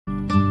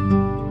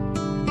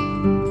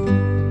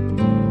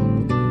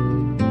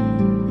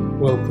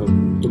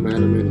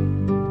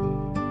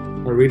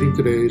reading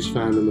today is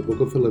found in the book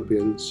of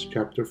Philippians,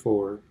 chapter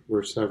 4,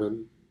 verse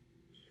 7.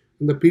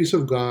 And the peace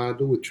of God,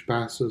 which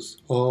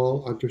passes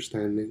all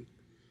understanding,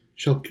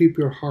 shall keep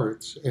your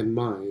hearts and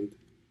mind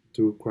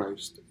through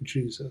Christ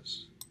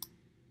Jesus.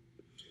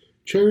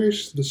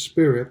 Cherish the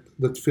spirit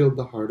that filled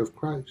the heart of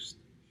Christ,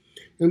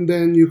 and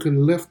then you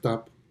can lift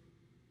up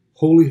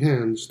holy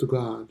hands to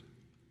God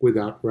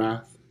without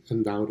wrath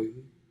and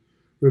doubting.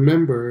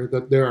 Remember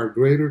that there are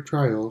greater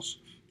trials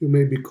you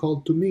may be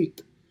called to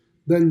meet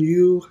than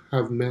you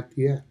have met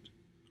yet.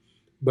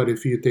 But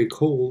if you take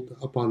hold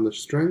upon the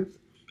strength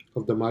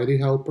of the mighty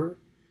helper,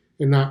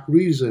 and not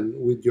reason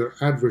with your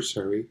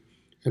adversary,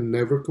 and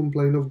never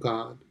complain of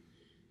God,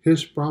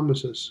 His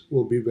promises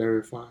will be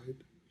verified.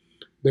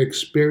 The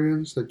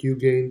experience that you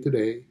gain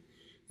today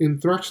in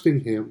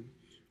trusting Him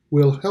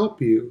will help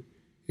you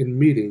in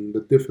meeting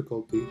the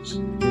difficulties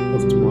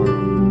of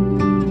tomorrow.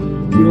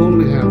 We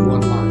only have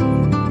one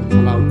life.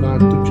 Allow God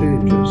to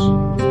change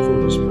us